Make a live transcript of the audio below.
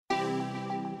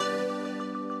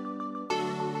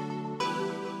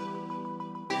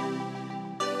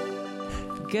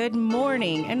Good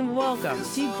morning and welcome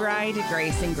to Grind,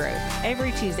 Grace, and Growth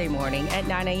every Tuesday morning at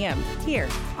 9 a.m. here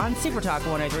on Super Talk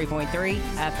 103.3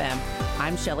 FM.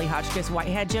 I'm Shelly Hotchkiss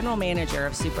Whitehead, General Manager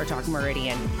of Super Talk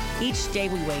Meridian. Each day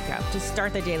we wake up to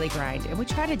start the daily grind, and we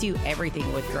try to do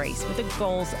everything with grace with the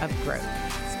goals of growth.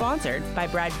 Sponsored by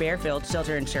Brad Bearfield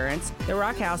Shelter Insurance, the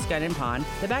Rock House Gun and Pond,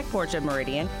 the Back Porch of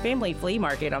Meridian, Family Flea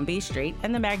Market on B Street,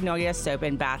 and the Magnolia Soap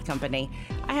and Bath Company.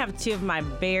 I have two of my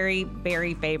very,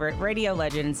 very favorite radio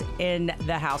legends in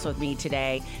the house with me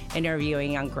today,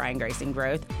 interviewing on Grind, Grace, and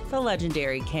Growth, the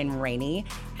legendary Ken Rainey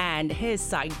and his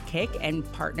sidekick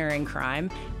and partner in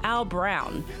crime, Al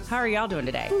Brown. How are y'all doing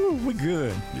today? Ooh, we're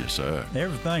good. Yes, sir.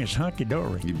 Everything is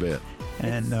hunky-dory. You bet.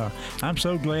 And I'm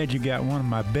so glad you got one of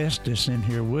my bestest in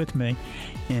here with me.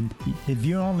 And if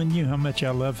you only knew how much I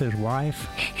love his wife,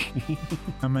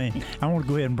 I mean, I want to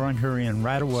go ahead and bring her in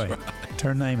right away. Right.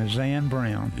 Her name is Ann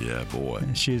Brown. Yeah, boy.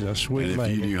 And she's a sweet and if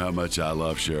lady. you knew how much I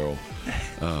love Cheryl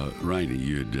Rainey,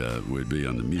 you'd would be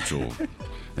on the Mutual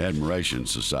Admiration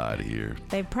Society here.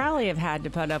 They probably have had to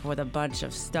put up with a bunch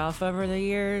of stuff over the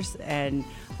years and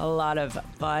a lot of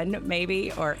fun,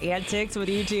 maybe, or antics with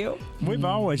you two. We've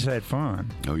always had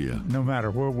fun. Oh, yeah. No matter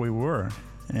where we were.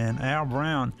 And Al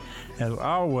Brown has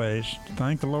always,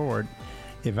 thank the Lord,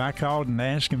 if I called and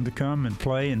asked him to come and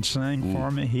play and sing for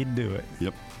me, he'd do it.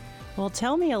 Yep. Well,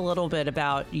 tell me a little bit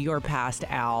about your past,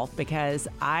 Al, because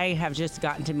I have just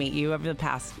gotten to meet you over the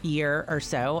past year or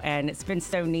so, and it's been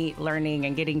so neat learning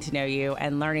and getting to know you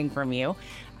and learning from you.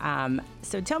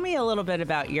 So tell me a little bit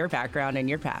about your background and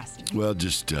your past. Well,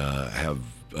 just have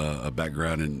a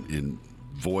background in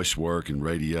voice work and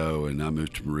radio, and I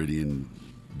moved to Meridian.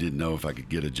 Didn't know if I could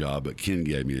get a job, but Ken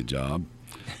gave me a job,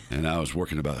 and I was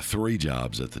working about 3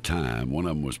 jobs at the time. One of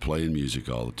them was playing music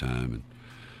all the time,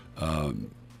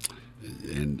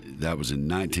 and that was in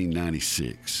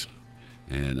 1996.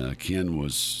 And Ken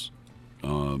was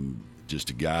just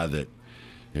a guy that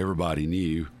everybody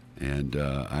knew, and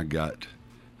I got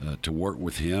to work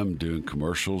with him doing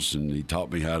commercials, and he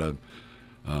taught me how to,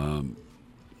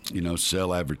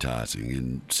 sell advertising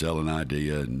and sell an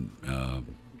idea and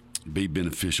be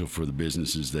beneficial for the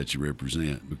businesses that you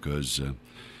represent, because,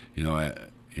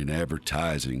 in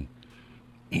advertising,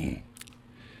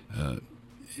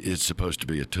 it's supposed to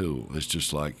be a tool. It's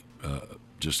just like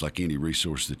any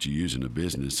resource that you use in a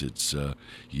business. It's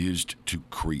used to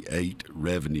create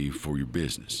revenue for your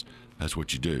business. That's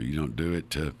what you do. You don't do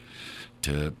it to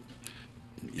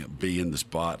be in the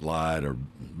spotlight or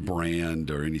brand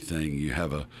or anything. You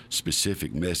have a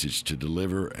specific message to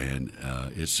deliver, and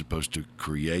it's supposed to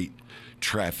create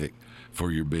traffic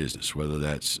for your business, whether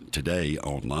that's today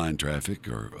online traffic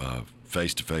or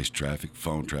face-to-face traffic,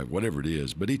 phone traffic, whatever it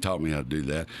is. But he taught me how to do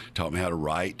that, taught me how to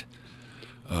write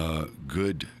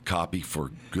good copy for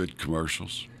good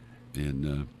commercials.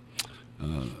 And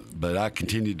but I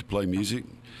continued to play music,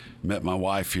 met my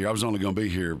wife here. I was only going to be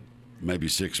here maybe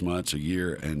 6 months, a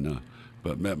year, and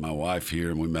but met my wife here,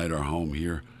 and we made our home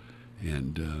here.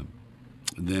 And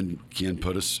then Ken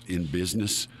put us in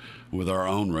business with our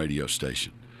own radio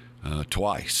station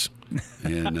twice.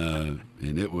 And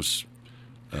it was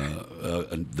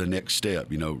the next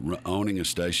step, owning a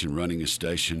station, running a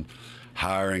station,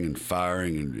 hiring and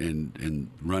firing and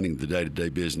running the day-to-day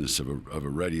business of a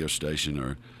radio station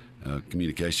or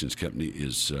communications company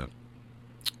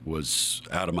was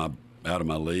out of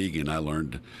my league, and I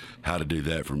learned how to do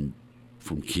that from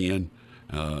Ken.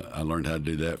 I learned how to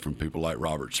do that from people like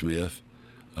Robert Smith.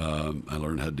 I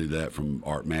learned how to do that from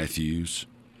Art Matthews,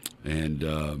 and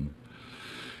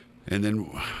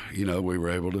then we were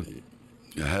able to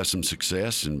have some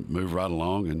success and move right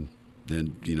along. And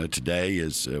then today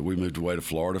is we moved away to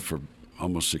Florida for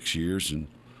almost 6 years, and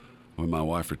when my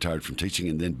wife retired from teaching,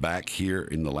 and then back here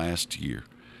in the last year.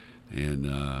 And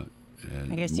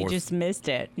I guess you just missed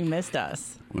it. You missed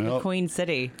us. Well, the Queen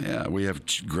City. Yeah, we have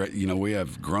we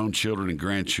have grown children and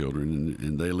grandchildren,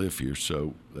 and they live here,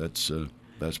 so that's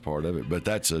part of it. But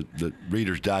that's the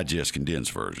Reader's Digest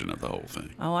condensed version of the whole thing.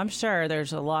 Oh, I'm sure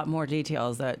there's a lot more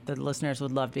details that the listeners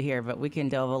would love to hear, but we can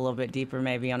delve a little bit deeper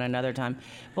maybe on another time.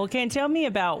 Well, Ken, tell me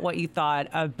about what you thought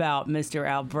about Mr.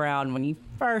 Al Brown when you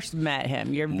first met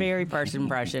him, your very first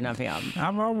impression of him.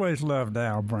 I've always loved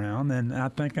Al Brown, and I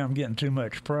think I'm getting too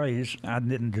much praise. I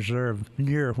didn't deserve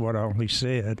near what all he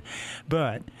said.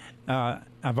 But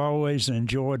I've always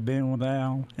enjoyed being with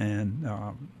Al, and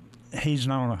he's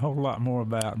known a whole lot more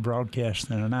about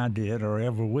broadcasting than I did or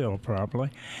ever will probably.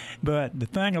 But the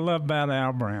thing I love about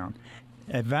Al Brown,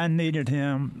 if I needed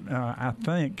him, I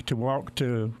think, to walk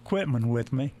to Quitman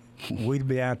with me, we'd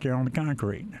be out there on the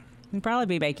concrete. He'd probably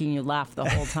be making you laugh the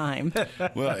whole time.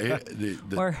 Well,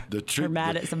 or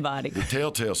mad at somebody. The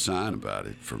telltale sign about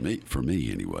it, for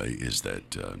me anyway, is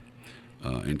that,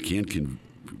 and Ken can,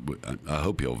 I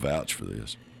hope he'll vouch for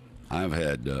this. I've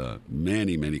had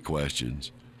many, many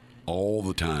questions all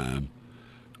the time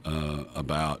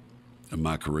about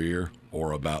my career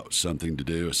or about something to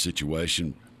do, a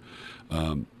situation.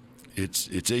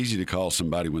 It's easy to call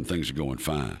somebody when things are going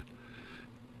fine.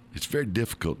 It's very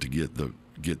difficult to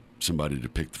get somebody to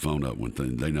pick the phone up when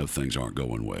they know things aren't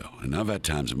going well. And I've had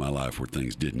times in my life where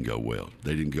things didn't go well.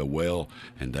 They didn't go well,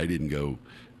 and they didn't go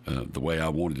the way I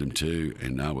wanted them to,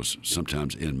 and I was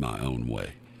sometimes in my own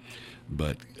way.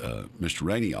 But Mr.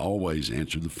 Rainey always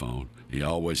answered the phone. He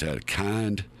always had a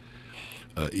kind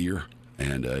ear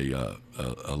and a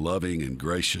loving and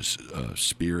gracious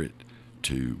spirit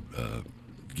to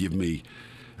give me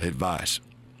advice.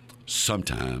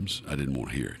 Sometimes I didn't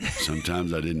want to hear it.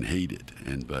 Sometimes I didn't heed it.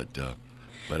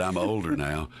 But I'm older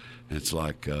now. It's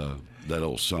like that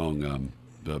old song,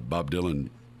 Bob Dylan,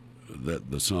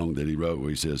 the song that he wrote where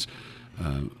he says,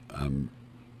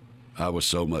 I was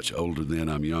so much older then,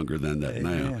 I'm younger than that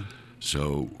now.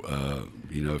 So,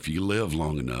 if you live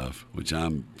long enough, which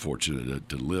I'm fortunate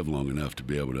to live long enough to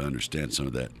be able to understand some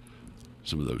of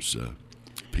those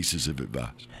pieces of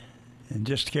advice. And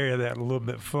just to carry that a little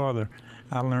bit further,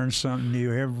 I learn something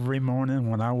new every morning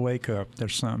when I wake up.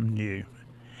 There's something new.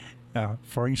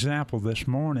 For example, this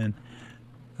morning,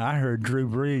 I heard Drew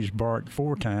Brees bark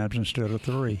 4 times instead of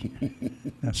 3.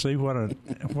 Now, see what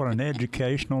an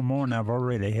educational morning I've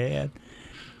already had,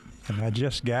 and I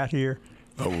just got here.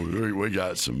 Oh, we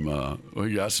got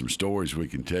some stories we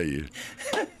can tell you.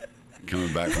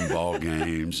 Coming back from ball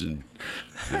games and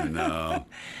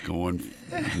going,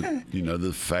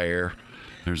 the fair.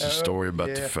 There's a story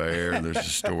about the fair. There's a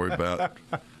story about.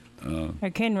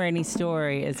 Ken Rainey's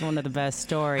story is one of the best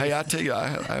stories. Hey, I tell you, I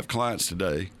have clients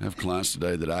today.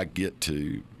 That I get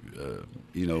to,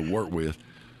 work with,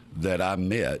 that I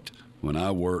met when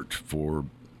I worked for,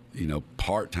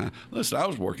 part time. Listen, I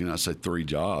was working. I say 3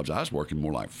 jobs. I was working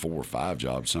more like 4 or 5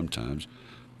 jobs sometimes,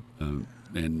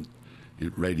 and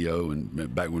radio.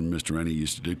 And back when Mr. Rainey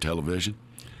used to do television,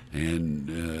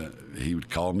 and he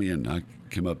would call me, and I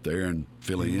come up there and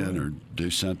fill in or do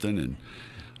something.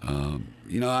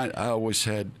 And I always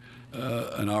had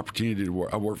an opportunity to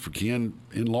work. I worked for Ken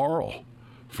in Laurel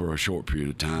for a short period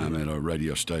of time at a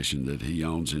radio station that he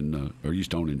owns or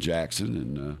used to own in Jackson,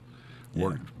 and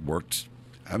worked.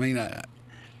 I mean,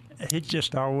 he's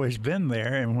just always been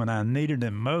there, and when I needed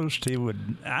him most,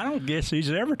 I don't guess he's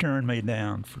ever turned me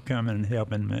down for coming and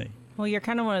helping me. Well, you're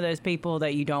kind of one of those people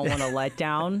that you don't want to let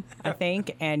down, I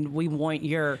think, and we want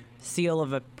your seal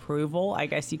of approval, I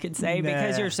guess you could say,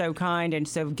 because you're so kind and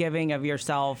so giving of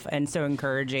yourself and so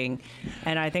encouraging.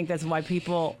 And I think that's why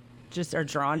people just are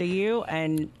drawn to you,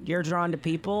 and you're drawn to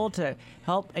people to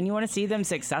help, and you want to see them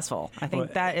successful. I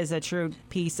think that is a true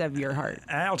piece of your heart.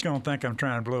 Al's going to think I'm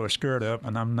trying to blow a skirt up,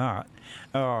 and I'm not.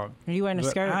 Are you wearing a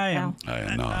skirt, Al? I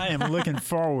am not. I am looking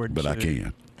forward but to I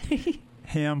can.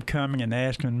 him coming and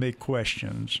asking me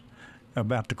questions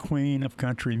about the queen of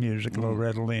country music,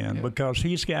 Loretta Lynn, because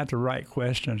he's got the right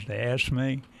questions to ask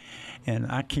me, and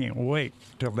I can't wait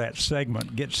till that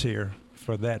segment gets here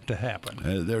for that to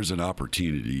happen. There's an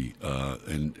opportunity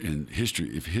in history.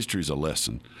 If history is a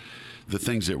lesson, the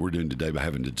things that we're doing today by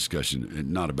having the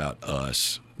discussion, not about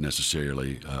us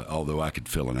necessarily, although I could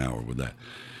fill an hour with that,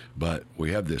 but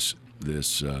we have this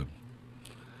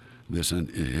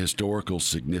historical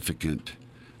significant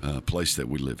place that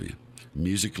we live in.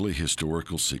 Musically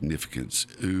historical significance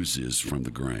oozes from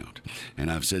the ground. And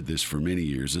I've said this for many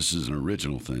years. This is an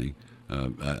original thing.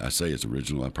 I say it's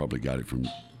original. I probably got it from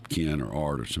Ken or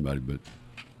Art or somebody. But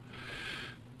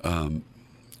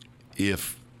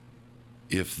if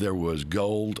there was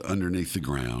gold underneath the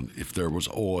ground, if there was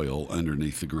oil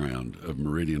underneath the ground of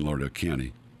Meridian, Lauderdale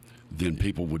County, then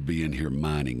people would be in here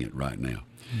mining it right now.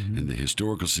 Mm-hmm. And the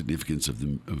historical significance of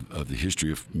the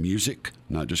history of music,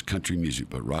 not just country music,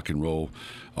 but rock and roll,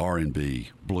 R&B,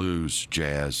 blues,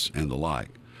 jazz, and the like.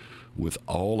 With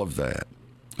all of that,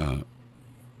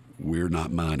 we're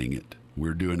not mining it.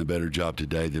 We're doing a better job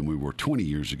today than we were 20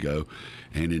 years ago.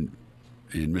 And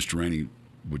Mr. Rainey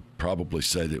would probably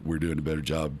say that we're doing a better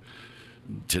job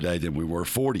today than we were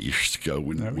 40 years ago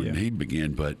when he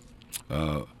began. But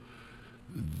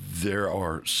there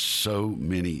are so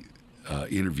many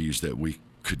interviews that we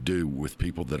could do with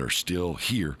people that are still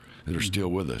here, that are still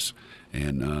with us.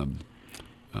 And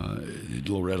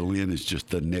Loretta Lynn is just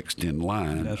the next in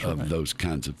line of those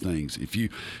kinds of things.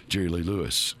 Jerry Lee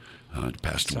Lewis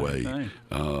passed away.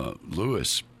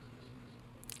 Lewis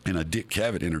in a Dick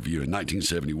Cavett interview in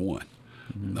 1971.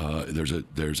 There's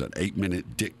an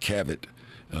 8-minute Dick Cavett,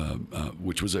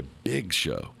 which was a big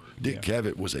show. Dick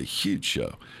Cavett was a huge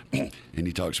show, and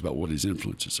he talks about what his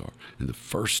influences are. And the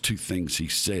first two things he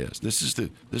says, this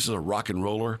is a rock and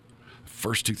roller. The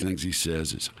first two things he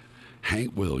says is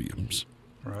Hank Williams,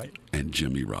 right, and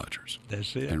Jimmy Rogers.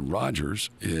 That's it. And Rogers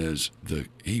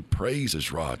he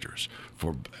praises Rogers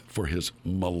for his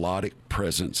melodic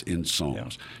presence in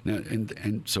songs. Yeah. Now,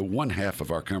 and so one half of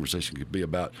our conversation could be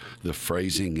about the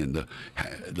phrasing and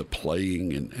the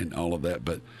playing and all of that,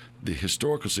 but the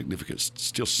historical significance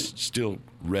still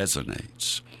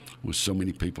resonates with so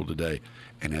many people today.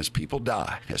 And as people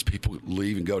die, as people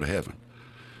leave and go to heaven,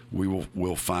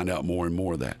 we'll find out more and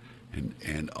more of that.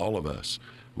 And all of us,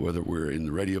 whether we're in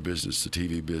the radio business, the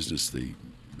TV business, the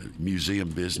museum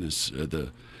business,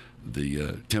 the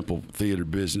Temple Theater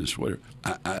business, whatever,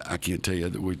 I can't tell you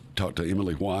that we talked to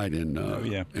Emily White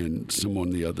and someone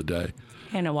the other day.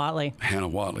 Hannah Watley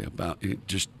about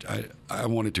it. I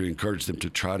wanted to encourage them to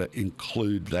try to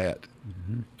include that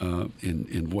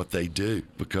in what they do,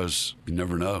 because you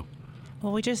never know.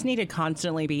 Well, we just need to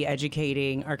constantly be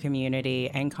educating our community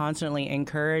and constantly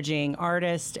encouraging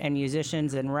artists and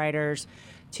musicians and writers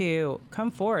to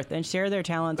come forth and share their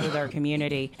talents with our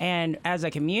community. And as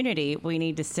a community, we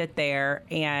need to sit there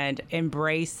and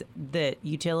embrace the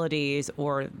utilities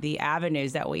or the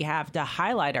avenues that we have to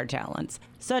highlight our talents,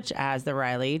 such as the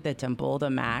Riley, the Temple, the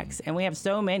Max, and we have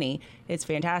so many. It's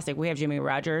fantastic. We have Jimmy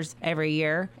Rogers every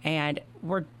year, and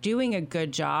we're doing a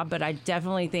good job, but I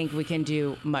definitely think we can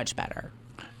do much better.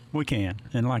 We can.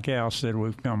 And like Al said,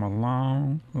 we've come a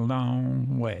long,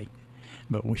 long way.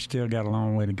 But we still got a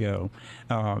long way to go.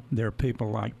 There are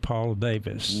people like Paul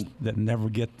Davis that never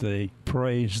get the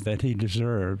praise that he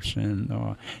deserves. And,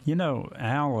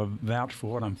 Al will vouch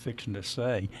for what I'm fixing to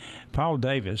say. Paul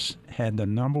Davis had the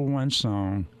 #1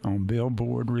 song on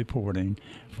Billboard Reporting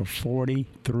for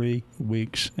 43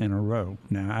 weeks in a row.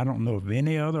 Now, I don't know if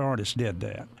any other artist did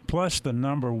that. Plus the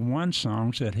 #1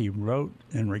 songs that he wrote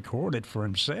and recorded for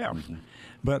himself. Mm-hmm.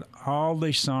 But all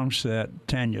these songs that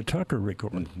Tanya Tucker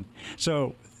recorded. Mm-hmm.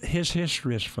 So his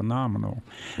history is phenomenal,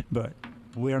 but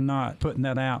we're not putting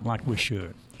that out like we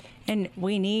should. And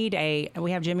we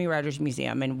have Jimmy Rogers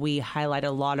Museum, and we highlight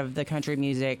a lot of the country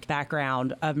music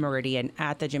background of Meridian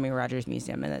at the Jimmy Rogers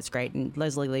Museum, and that's great. And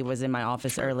Leslie Lee was in my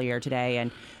office earlier today,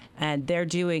 and they're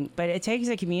doing, but it takes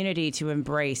a community to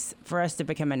embrace for us to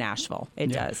become a Nashville. It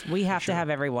does. We have to have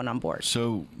everyone on board.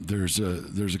 So there's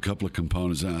a couple of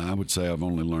components. I would say I've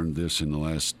only learned this in the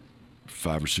last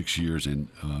 5 or 6 years, and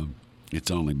it's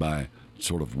only by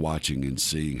sort of watching and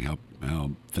seeing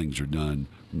how things are done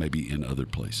maybe in other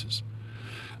places.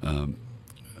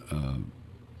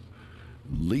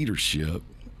 Leadership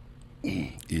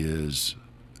is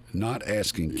not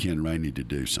asking Ken Rainey to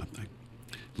do something.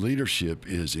 Leadership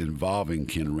is involving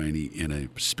Ken Rainey in a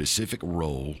specific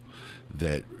role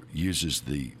that uses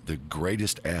the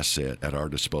greatest asset at our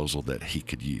disposal that he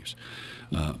could use.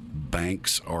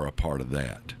 Banks are a part of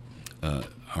that.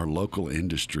 Our local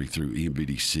industry through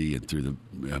EMBDC and through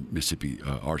the Mississippi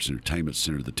Arts and Entertainment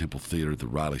Center, the Temple Theater, the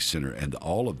Riley Center, and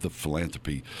all of the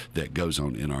philanthropy that goes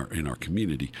on in our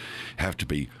community have to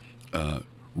be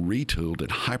retooled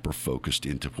and hyper-focused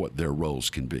into what their roles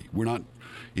can be. We're not.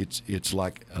 It's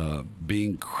like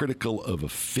being critical of a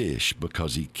fish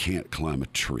because he can't climb a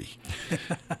tree.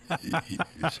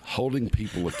 It's holding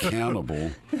people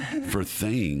accountable for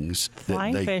things that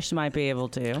flying fish might be able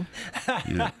to.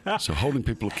 So holding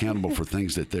people accountable for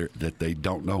things that they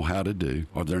don't know how to do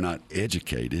or they're not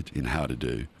educated in how to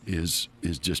do is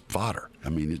just fodder. I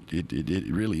mean, it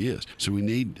really is. So we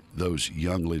need those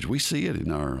young leaders. We see it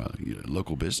in our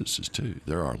local businesses too.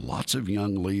 There are lots of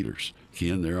young leaders.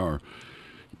 Ken, there are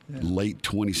late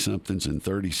 20-somethings and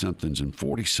 30-somethings and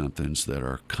 40-somethings that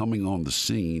are coming on the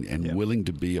scene and willing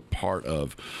to be a part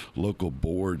of local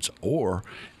boards or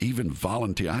even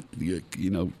volunteer.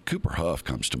 Cooper Huff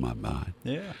comes to my mind.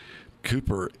 Yeah.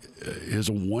 Cooper is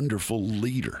a wonderful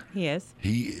leader. He is.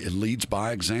 He leads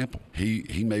by example.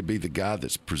 He may be the guy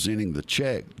that's presenting the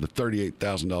check, the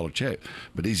 $38,000 check,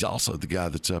 but he's also the guy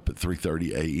that's up at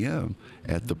 3:30 a.m.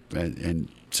 and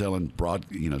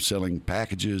selling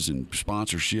packages and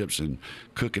sponsorships and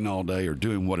cooking all day or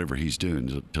doing whatever he's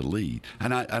doing to lead.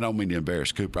 And I don't mean to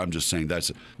embarrass Cooper. I'm just saying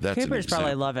that's Cooper's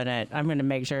probably loving it. I'm going to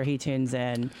make sure he tunes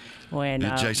in when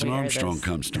Jason Armstrong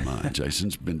comes to mind.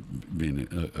 Jason's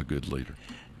been a good leader.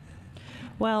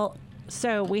 Well,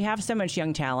 so we have so much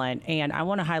young talent, and I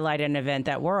want to highlight an event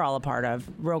that we're all a part of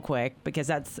real quick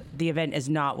because the event is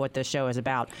not what the show is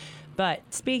about. But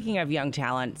speaking of young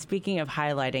talent, speaking of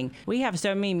highlighting, we have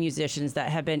so many musicians that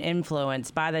have been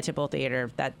influenced by the Temple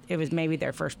Theater that it was maybe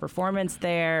their first performance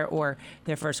there or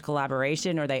their first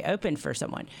collaboration or they opened for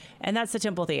someone. And that's the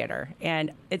Temple Theater.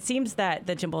 And it seems that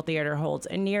the Temple Theater holds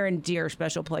a near and dear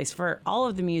special place for all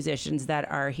of the musicians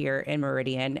that are here in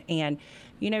Meridian. And,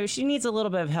 you know, she needs a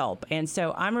little bit of help. And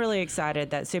so I'm really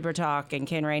excited that Super Talk and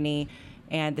Ken Rainey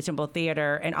and the Temple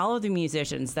Theater and all of the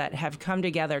musicians that have come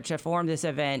together to form this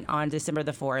event on December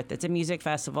the 4th. It's a music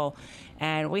festival,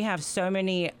 and we have so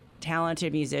many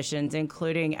talented musicians,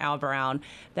 including Al Brown,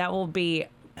 that will be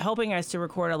helping us to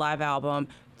record a live album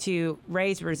to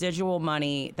raise residual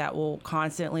money that will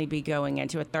constantly be going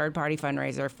into a third-party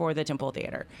fundraiser for the Temple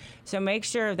Theater. So make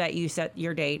sure that you set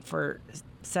your date for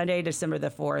Sunday, December the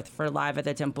 4th for Live at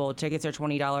the Temple. Tickets are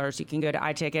 $20. You can go to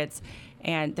iTickets,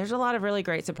 and there's a lot of really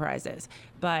great surprises.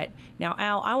 But now,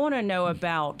 Al, I want to know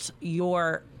about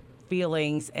your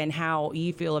feelings and how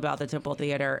you feel about the Temple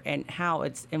Theater and how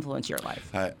it's influenced your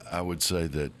life. I would say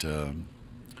that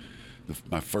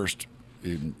my first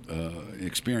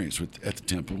experience at the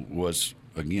Temple was,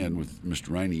 again, with Mr.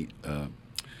 Rainey.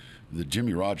 The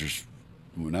Jimmy Rogers,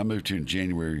 when I moved here in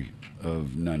January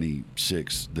of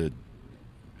 '96, that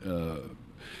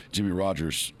Jimmy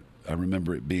Rogers, I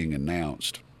remember it being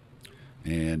announced,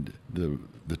 and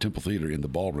the Temple Theater in the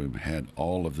ballroom had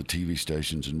all of the TV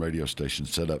stations and radio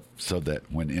stations set up so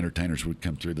that when entertainers would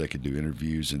come through, they could do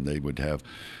interviews, and they would have.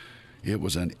 It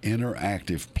was an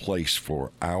interactive place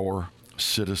for our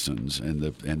citizens and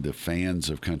the fans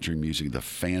of country music, the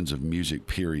fans of music,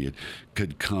 period,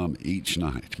 could come each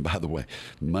night. By the way,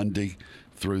 Monday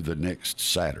through the next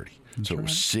Saturday. That's so it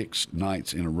was 6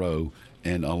 nights in a row.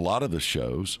 And a lot of the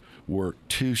shows were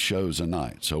 2 shows a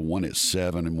night. So one at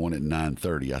 7 and one at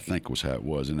 9:30, I think was how it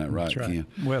was. Isn't that right, Ken?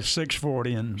 Well,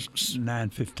 6:40 and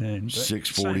 9:15.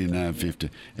 6:40 and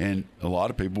 9:15. And a lot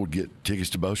of people would get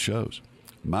tickets to both shows.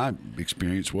 My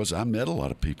experience was I met a lot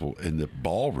of people in the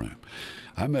ballroom.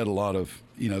 I met a lot of,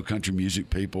 country music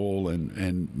people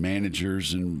and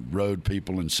managers and road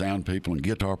people and sound people and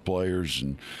guitar players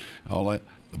and all that.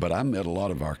 But I met a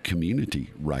lot of our community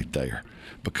right there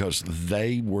because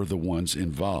they were the ones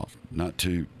involved. Not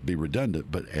to be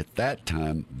redundant, but at that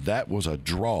time, that was a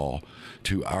draw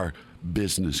to our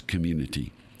business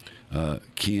community.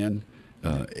 Ken,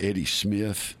 Eddie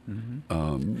Smith.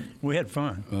 We had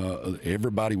fun.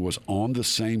 Everybody was on the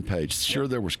same page. Sure,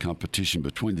 there was competition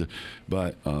between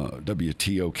but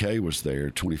WTOK was there.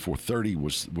 2430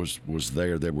 was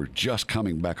there. They were just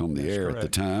coming back on the air correct. At the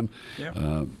time.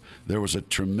 Yeah. There was a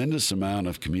tremendous amount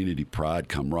of community pride,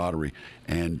 camaraderie,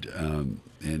 and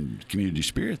community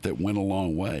spirit that went a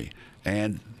long way.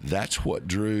 And that's what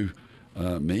drew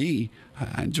me.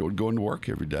 I enjoyed going to work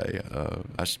every day.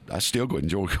 I still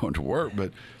enjoy going to work,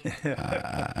 but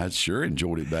I sure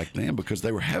enjoyed it back then because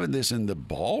they were having this in the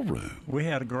ballroom. We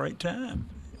had a great time.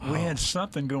 We had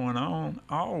something going on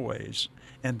always,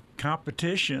 and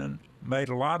competition made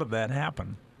a lot of that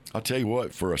happen. I'll tell you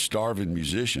what, for a starving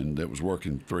musician that was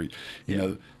working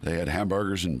they had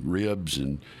hamburgers and ribs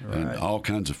and all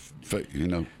kinds of,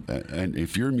 and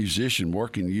if you're a musician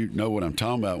working, you know what I'm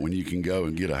talking about when you can go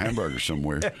and get a hamburger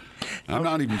somewhere. I'm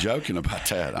not even joking about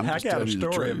that. I'm just telling you the truth. I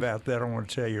got a story about that I want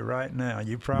to tell you right now.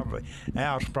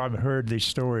 Al's probably heard these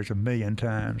stories a million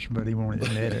times, but he won't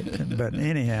admit it. But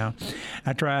anyhow,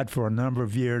 I tried for a number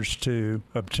of years to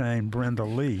obtain Brenda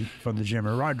Lee for the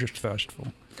Jimmy Rogers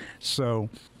Festival. So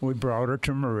we brought her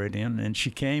to Meridian, and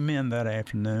she came in that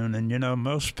afternoon. And,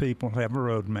 most people have a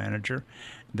road manager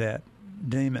that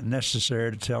deem it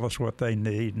necessary to tell us what they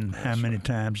need and how many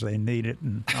times they need it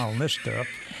and all this stuff.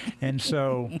 And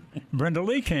so Brenda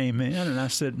Lee came in, and I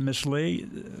said, Miss Lee,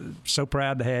 so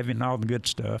proud to have you and all the good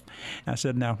stuff. I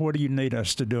said, now, what do you need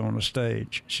us to do on the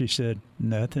stage? She said,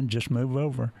 nothing, just move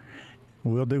over.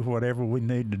 We'll do whatever we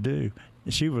need to do.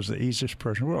 She was the easiest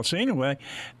person in the world. So anyway,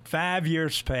 5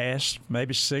 years passed,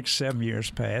 maybe 6, 7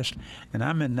 years passed, and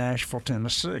I'm in Nashville,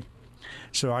 Tennessee.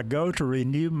 So I go to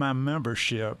renew my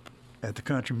membership at the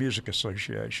Country Music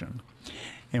Association.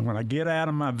 And when I get out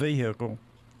of my vehicle,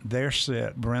 there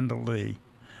sat Brenda Lee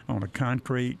on a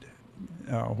concrete,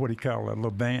 a little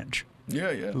bench.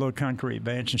 Yeah. A little concrete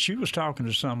bench. And she was talking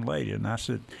to some lady, and I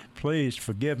said, please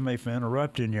forgive me for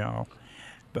interrupting y'all,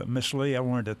 but Miss Lee, I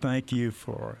wanted to thank you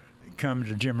for coming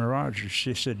to Jimmy Rogers.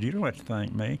 She said, you don't have to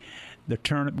thank me. The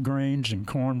turnip greens and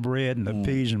cornbread and the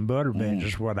peas and butter beans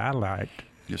is what I liked.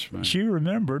 Yes, ma'am. She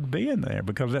remembered being there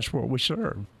because that's what we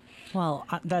served. Well,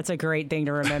 that's a great thing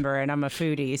to remember, and I'm a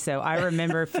foodie, so I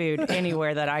remember food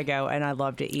anywhere that I go, and I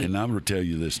love to eat. And I'm going to tell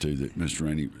you this, too, that Mr.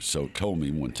 Rainey told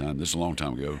me one time, this is a long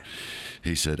time ago,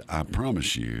 he said, I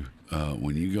promise you,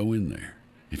 when you go in there,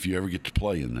 if you ever get to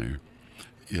play in there,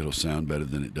 it'll sound better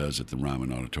than it does at the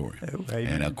Ryman Auditorium. Oh,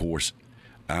 and, of course,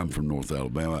 I'm from North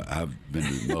Alabama. I've been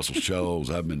to Muscle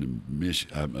Shoals. I've been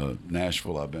to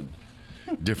Nashville. I've been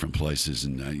different places,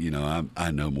 and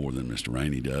I know more than Mr.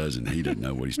 Rainey does, and he doesn't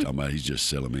know what he's talking about. He's just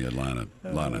selling me a line of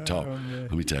talk.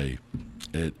 Let me tell you,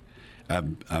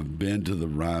 I've been to the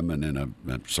Ryman, and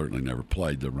I've certainly never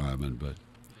played the Ryman, but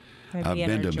I've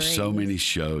been to so many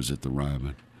shows at the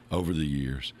Ryman over the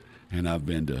years, and I've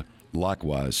been to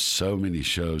likewise so many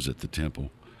shows at the Temple.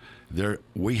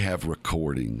 We have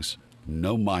recordings,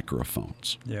 no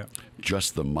microphones,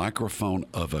 just the microphone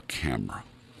of a camera.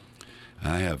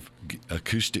 I have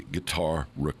acoustic guitar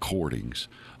recordings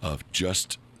of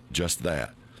just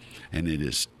that, and it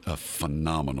is a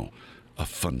phenomenal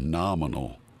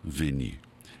venue.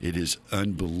 It is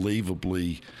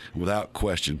unbelievably, without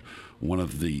question, one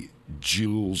of the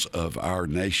jewels of our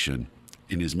nation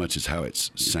in as much as how it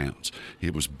sounds.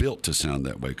 It was built to sound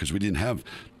that way because we didn't have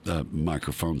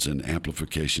microphones and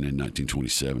amplification in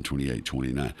 1927, 28,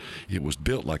 29. It was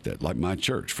built like that, like my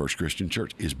church, First Christian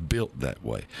Church, is built that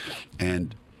way.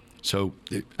 And so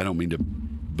I don't mean to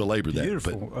belabor that.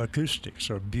 Beautiful acoustics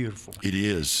are beautiful. It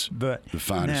is but the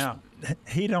finest. Now,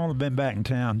 he'd only been back in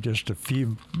town just a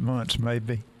few months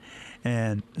maybe.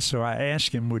 And so I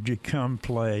asked him, would you come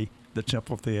play the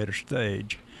Temple Theater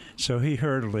stage? So he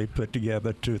hurriedly put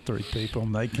together 2 or 3 people,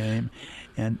 and they came.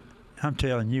 And I'm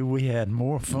telling you, we had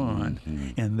more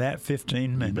fun in that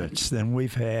 15 minutes than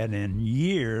we've had in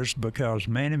years because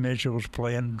Manny Mitchell was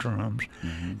playing drums.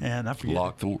 And I forget.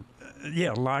 Lockthorne.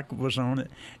 Yeah, Locke was on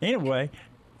it. Anyway,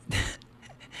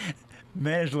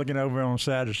 Manny's looking over on the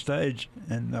side of the stage,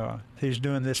 and he's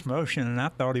doing this motion, and I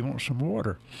thought he wanted some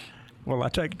water. Well, I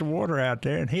take the water out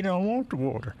there, and he don't want the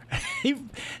water.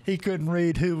 He couldn't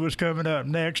read who was coming up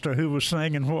next or who was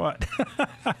singing what.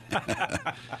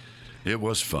 It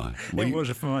was fun. It was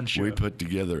a fun show. We put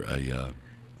together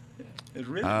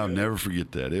I'll never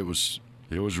forget that. It was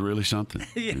really something.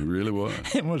 It really was.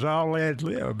 It was all ad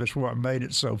lib. That's what made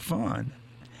it so fun.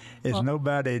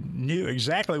 Nobody knew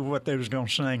exactly what they was going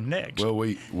to sing next. Well,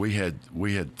 we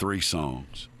had 3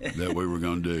 songs that we were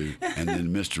going to do, and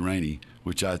then Mr. Rainey,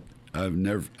 which I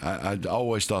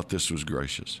always thought this was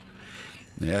gracious.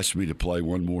 They asked me to play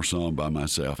one more song by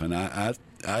myself, and I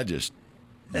just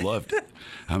loved it.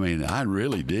 I mean, I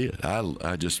really did.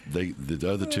 The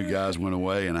other 2 guys went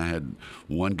away, and I had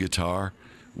one guitar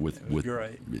with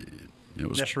great.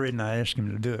 That's the reason I asked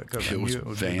him to do it, because I knew it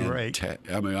would be great.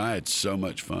 I mean, I had so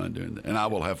much fun doing that. And I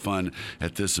will have fun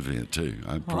at this event, too.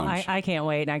 I promise. I can't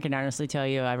wait. And I can honestly tell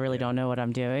you, I really don't know what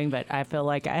I'm doing, but I feel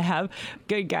like I have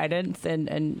good guidance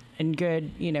and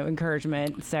good,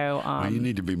 encouragement. So well, you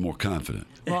need to be more confident.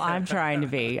 Well, I'm trying to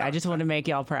be. I just want to make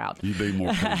y'all proud. You be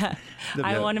more confident.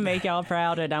 I want to make y'all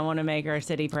proud, and I want to make our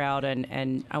city proud,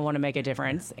 and I want to make a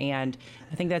difference. And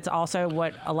I think that's also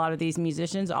what a lot of these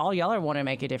musicians, all y'all want to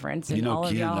make a difference. And all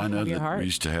Ken, of y'all I know have your that heart. we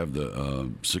used to have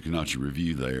the Sukanachi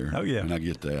Review there. Oh, yeah. And I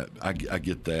get that. I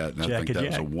get that. And I think that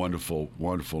was a wonderful,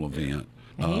 wonderful event.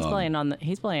 And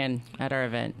he's playing at our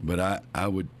event. But I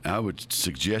would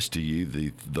suggest to you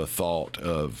the thought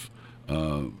of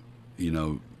the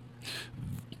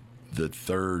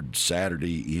third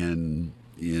Saturday in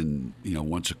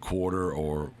once a quarter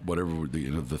or whatever,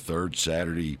 the third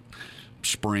Saturday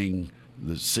spring,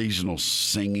 the seasonal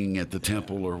singing at the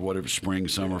Temple or whatever, spring,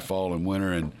 summer, fall, and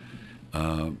winter. And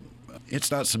it's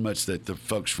not so much that the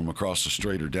folks from across the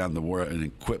street or down the world and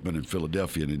equipment in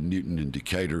Philadelphia and in Newton and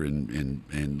Decatur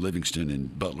and Livingston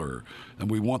and Butler, and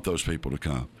we want those people to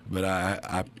come. But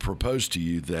I propose to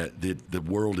you that the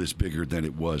world is bigger than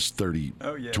it was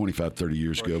 25, 30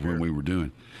 years ago when we were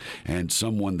doing. And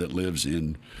someone that lives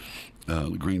in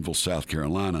Greenville, South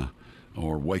Carolina,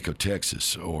 or Waco,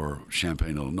 Texas, or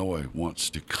Champaign, Illinois, wants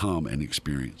to come and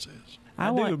experience this.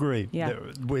 I do agree. Yeah.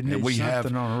 We need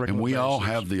something on a regular and we basis. all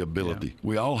have the ability.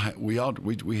 Yeah. We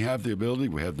have the ability.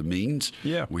 We have the means.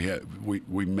 Yeah.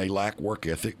 We may lack work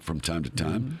ethic from time to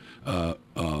time.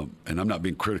 And I'm not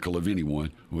being critical of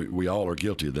anyone. We all are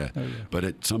guilty of that. Oh, yeah. But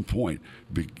at some point,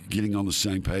 getting on the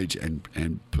same page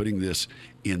and putting this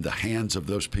in the hands of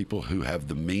those people who have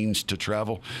the means to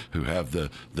travel, who have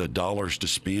the dollars to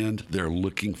spend, they're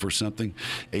looking for something.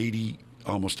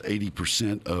 almost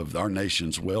 80% of our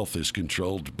nation's wealth is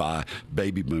controlled by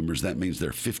baby boomers. That means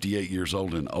they're 58 years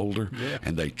old and older,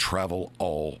 and they travel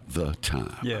all the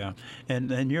time. Yeah,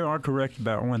 and you are correct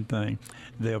about one thing.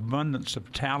 The abundance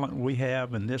of talent we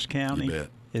have in this county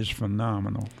is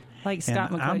phenomenal. Like Scott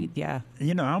McQuaid, yeah.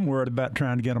 You know, I'm worried about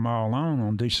trying to get them all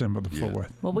on December the 4th.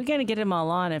 Well, we're going to get them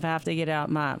all on if I have to get out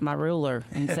my ruler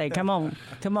and say, come on,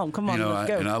 let's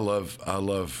go. And I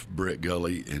love Brett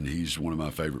Gully, and he's one of my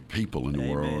favorite people in the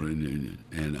world.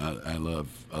 And I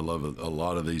love a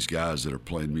lot of these guys that are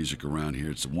playing music around here.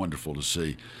 It's wonderful to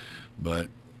see. But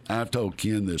I've told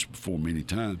Ken this before many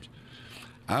times.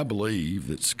 I believe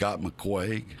that Scott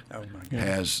McQuaid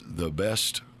has the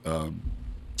best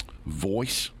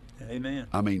voice. Amen.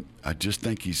 I mean, I just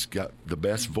think he's got the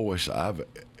best voice I've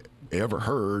ever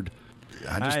heard.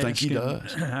 I just think he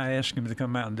does. I asked him to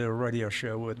come out and do a radio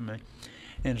show with me,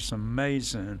 and it's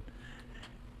amazing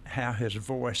how his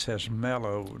voice has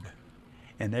mellowed,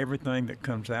 and everything that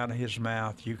comes out of his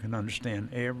mouth, you can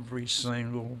understand every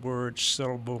single word,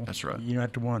 syllable. That's right. You don't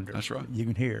have to wonder. That's right. You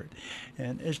can hear it.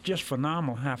 And it's just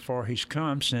phenomenal how far he's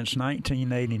come since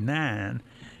 1989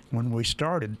 when we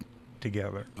started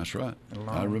together. That's right.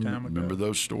 I remember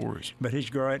those stories. But he's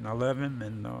great, and I love him,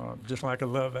 and just like I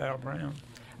love Al Brown.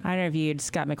 I interviewed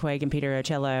Scott McQuaid and Peter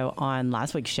Ocello on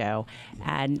last week's show,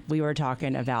 and we were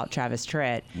talking about Travis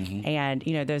Tritt. And,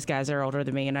 you know, those guys are older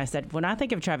than me, and I said, when I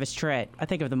think of Travis Tritt, I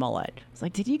think of the mullet. It's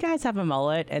like, did you guys have a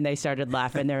mullet? And they started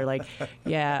laughing. They were like,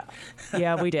 yeah,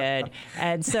 we did.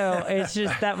 And so it's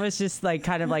just, that was just like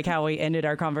kind of like how we ended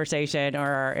our conversation or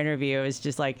our interview. It was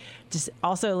just like, just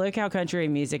also look how country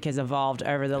music has evolved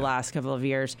over the last couple of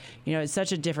years. You know, it's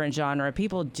such a different genre.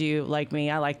 People do, like me,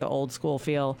 I like the old school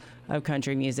feel of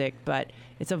country music, but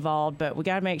it's evolved. But we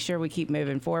got to make sure we keep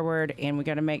moving forward, and we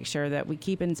got to make sure that we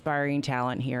keep inspiring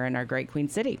talent here in our great Queen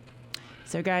City.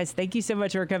 So, guys, thank you so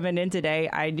much for coming in today.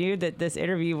 I knew that this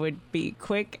interview would be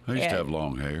quick. I used to have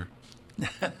long hair.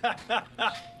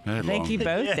 I think you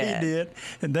both did. Yeah, he did.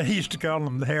 And they used to call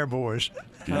them the hair boys.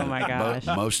 Oh, my gosh.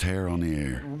 Most hair on the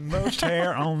air. Most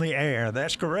hair on the air.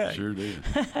 That's correct. Sure did.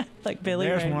 Like Billy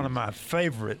There's Rainey. one of my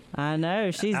favorite. I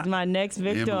know. She's my next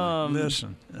victim.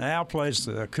 Listen, Al plays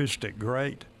the acoustic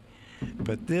great,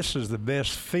 but this is the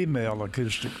best female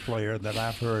acoustic player that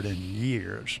I've heard in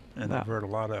years, and I've heard a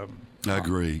lot of them. I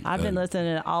agree. I've been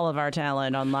listening to all of our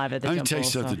talent on Live at the I Temple. can tell you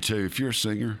something too. If you're a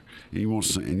singer and you want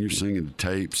to sing, and you're singing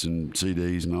tapes and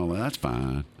CDs and all that, that's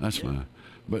fine. That's fine.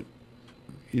 But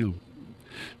you know,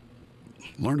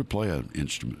 learn to play an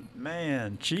instrument.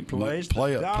 Man, she plays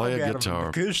play the dog a out of guitar. an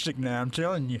acoustic now. I'm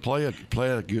telling you. Play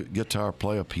a guitar,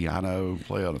 play a piano,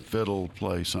 play on a fiddle,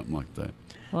 play something like that.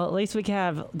 Well, at least we can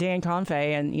have Dan Confe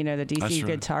and, you know, the DC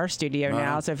Guitar Studio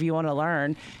now. So if you want to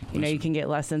learn, you know, you can get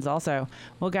lessons also.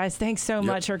 Well, guys, thanks so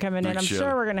much for coming in. I'm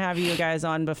sure we're going to have you guys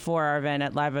on before our event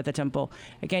at Live at the Temple.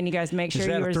 Again, you guys make sure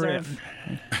you reserve.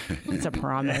 It's a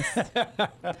promise.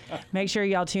 Make sure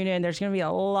y'all tune in. There's going to be a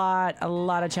lot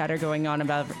of chatter going on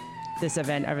about this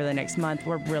event over the next month.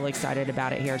 We're really excited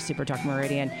about it here at Super Talk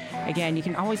Meridian. Again, you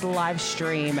can always live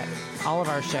stream all of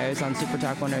our shows on Super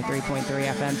Talk 103.3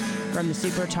 FM from the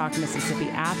Super Talk Mississippi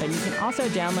app, and you can also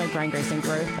download Grind, Grace, and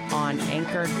Growth on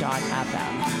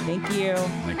Anchor.fm. Thank you.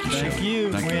 Thank you, Shelley. Thank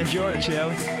you. We enjoyed it,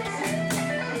 Shelley.